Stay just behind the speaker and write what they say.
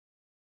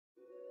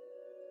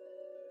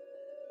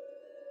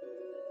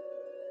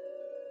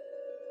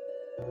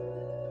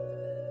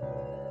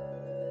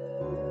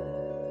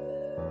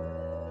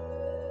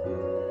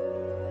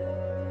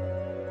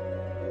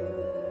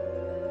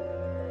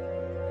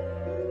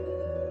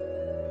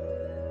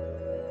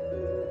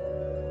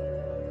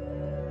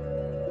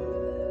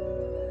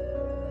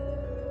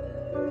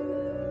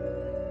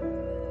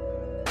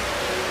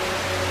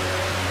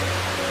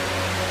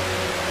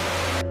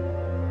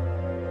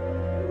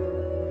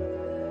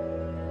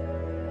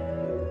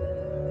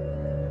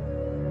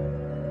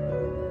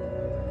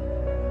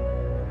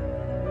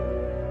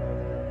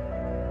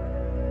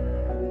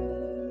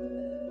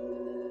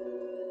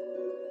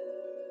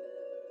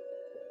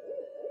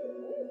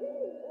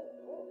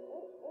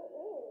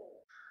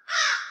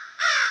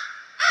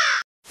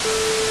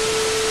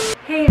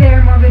Hey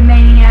there, morbid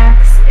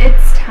maniacs.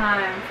 It's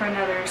time for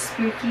another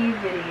spooky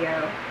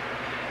video.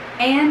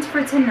 And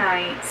for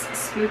tonight's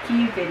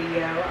spooky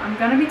video, I'm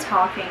going to be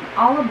talking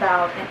all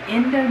about an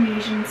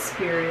Indonesian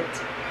spirit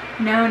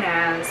known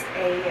as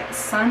a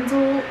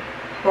Sundel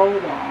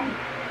Bolong.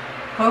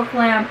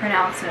 Hopefully I'm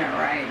pronouncing it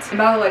right. And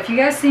by the way, if you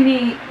guys see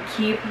me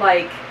keep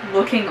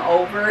looking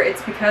over,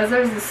 it's because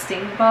there's a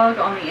stink bug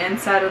on the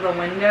inside of the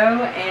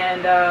window,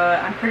 and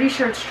I'm pretty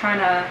sure it's trying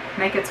to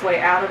make its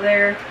way out of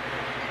there.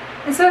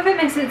 And so if it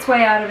makes its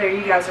way out of there,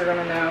 you guys are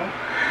gonna know.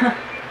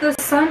 The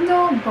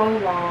Sundel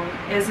Bolong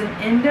is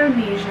an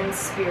Indonesian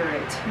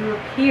spirit who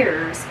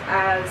appears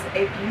as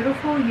a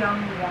beautiful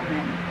young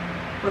woman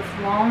with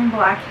long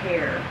black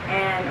hair,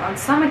 and on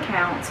some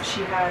accounts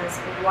she has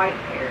white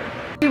hair.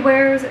 She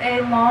wears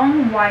a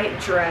long white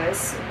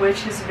dress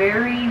which is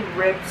very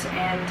ripped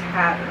and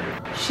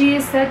tattered. She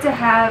is said to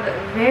have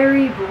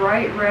very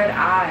bright red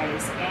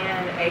eyes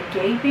and a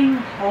gaping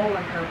hole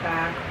in her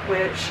back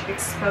which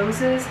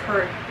exposes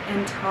her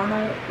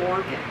internal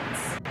organs.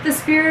 The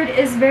spirit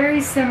is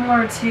very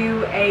similar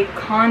to a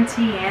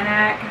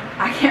Contianak.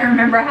 I can't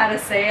remember how to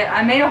say it.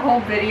 I made a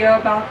whole video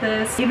about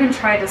this. I even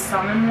tried to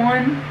summon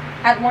one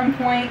at one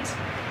point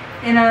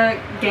in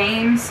a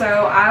game, so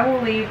I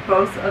will leave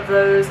both of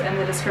those in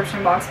the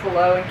description box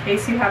below in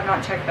case you have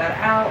not checked that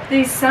out.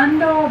 The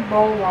Sundel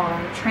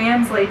Bolong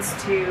translates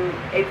to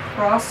a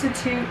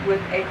prostitute with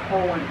a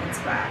hole in its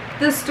back.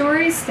 The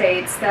story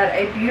states that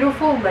a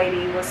beautiful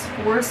lady was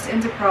forced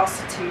into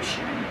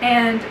prostitution,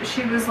 and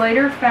she was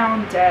later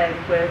found dead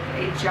with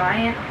a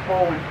giant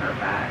hole in her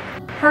back.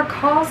 Her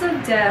cause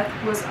of death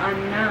was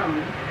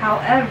unknown.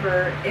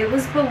 However, it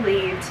was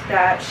believed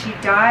that she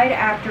died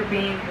after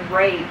being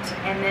raped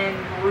and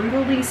then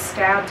brutally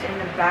stabbed in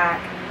the back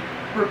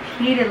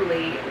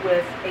repeatedly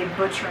with a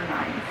butcher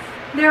knife.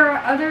 There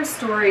are other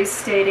stories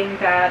stating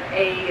that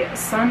a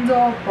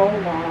Sundel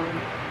Bolong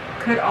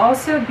could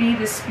also be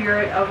the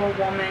spirit of a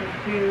woman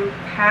who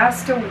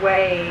passed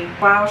away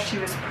while she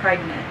was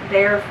pregnant.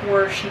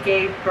 Therefore, she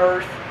gave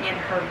birth in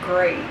her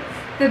grave.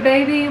 The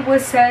baby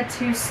was said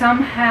to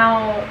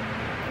somehow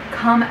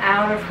come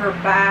out of her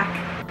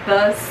back,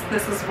 thus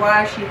this is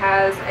why she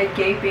has a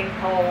gaping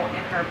hole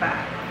in her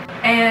back.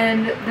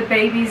 And the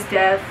baby's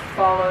death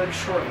followed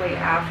shortly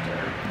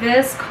after.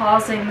 This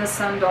causing the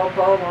Sundel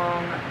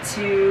Bolong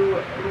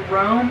to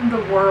roam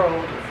the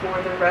world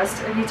for the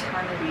rest of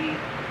eternity,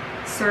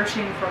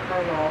 searching for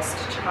her lost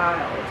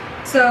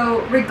child.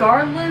 So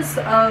regardless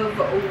of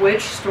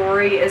which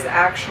story is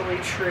actually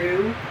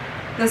true,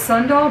 the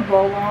Sundel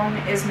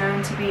Bolong is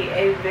known to be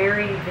a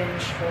very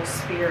vengeful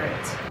spirit.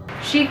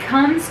 She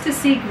comes to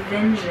seek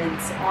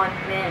vengeance on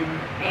men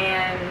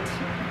and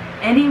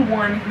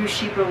anyone who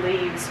she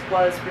believes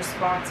was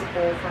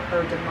responsible for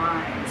her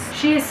demise.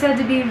 She is said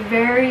to be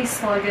very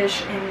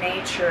sluggish in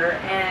nature,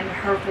 and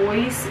her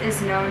voice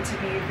is known to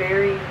be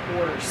very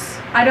hoarse.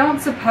 I don't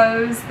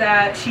suppose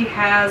that she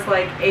has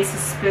a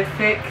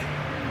specific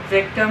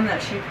victim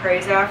that she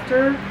preys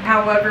after.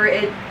 However,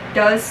 it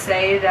does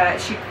say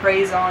that she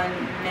preys on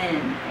men,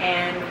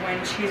 and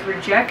when she's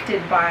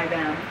rejected by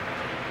them,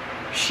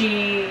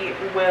 she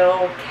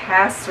will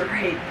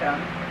castrate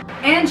them.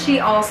 And she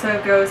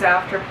also goes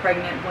after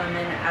pregnant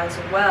women as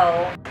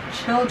well,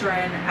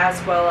 children as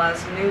well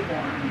as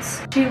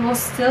newborns. She will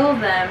steal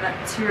them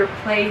to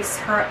replace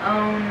her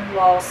own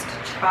lost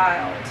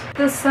child.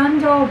 The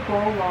Sundel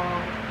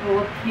Bolong will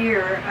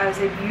appear as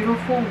a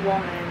beautiful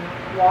woman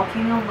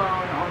walking alone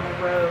on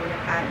the road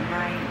at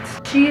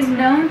night. She is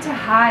known to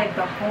hide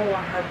the hole in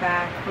her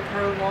back with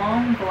her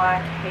long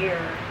black hair,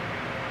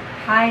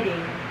 hiding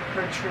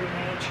her true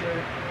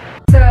nature.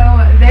 So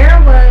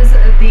there was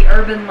the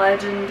urban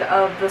legend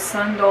of the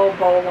Sundel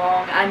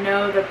Bolong. I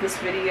know that this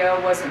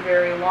video wasn't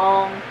very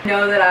long. I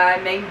know that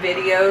I make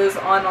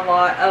videos on a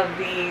lot of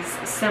these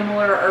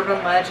similar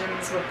urban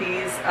legends with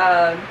these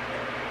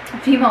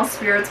female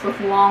spirits with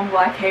long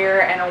black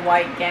hair and a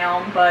white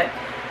gown, but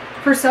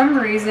for some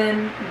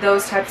reason,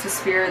 those types of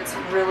spirits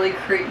really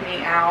creep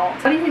me out.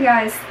 What do you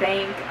guys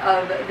think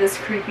of this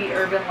creepy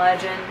urban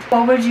legend?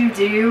 What would you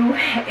do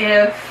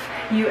if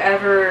you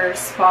ever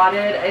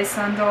spotted a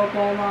Sundel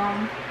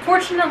Bolong?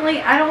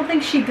 Fortunately, I don't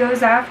think she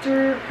goes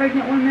after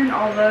pregnant women,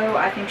 although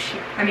I think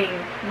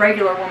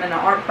regular women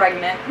that aren't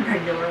pregnant,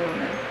 regular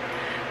women.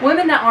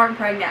 Women that aren't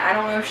pregnant, I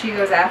don't know if she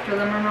goes after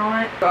them or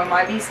not, so it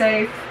might be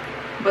safe,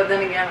 but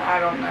then again, I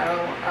don't know.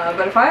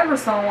 But if I ever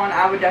saw one,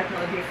 I would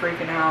definitely be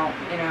freaking out,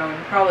 you know,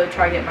 and probably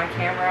try to get my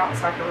camera out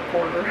so I could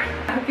record her.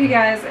 I hope you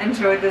guys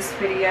enjoyed this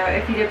video.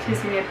 If you did, please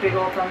give me a big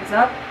old thumbs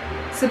up.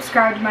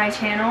 Subscribe to my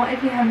channel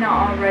if you have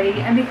not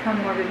already, and become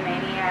Morbid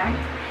Maniac.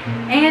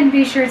 And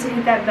be sure to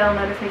hit that bell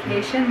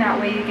notification, that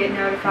way you get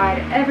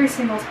notified every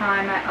single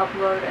time I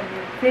upload a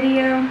new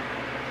video.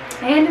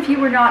 And if you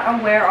were not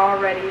aware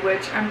already,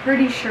 which I'm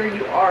pretty sure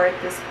you are at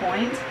this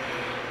point,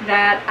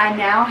 that I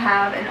now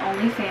have an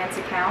OnlyFans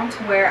account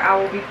where I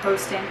will be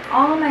posting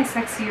all of my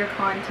sexier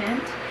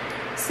content.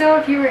 So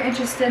if you were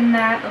interested in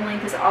that, the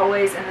link is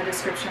always in the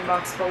description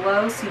box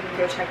below, so you can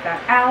go check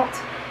that out.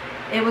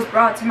 It was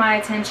brought to my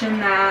attention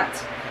that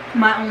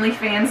my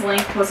OnlyFans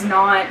link was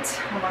not,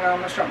 oh my god, I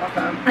almost dropped my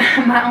phone.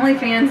 My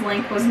OnlyFans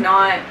link was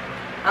not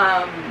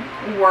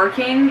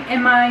working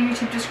in my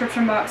YouTube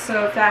description box,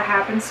 so if that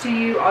happens to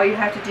you, all you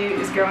have to do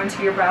is go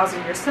into your browser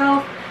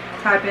yourself,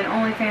 type in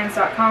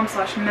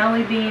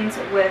onlyfans.com/mellybeans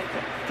with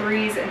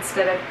 3's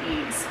instead of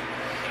E's.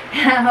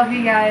 I love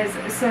you guys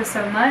so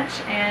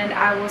much, and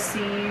I will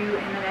see you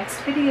in the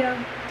next video.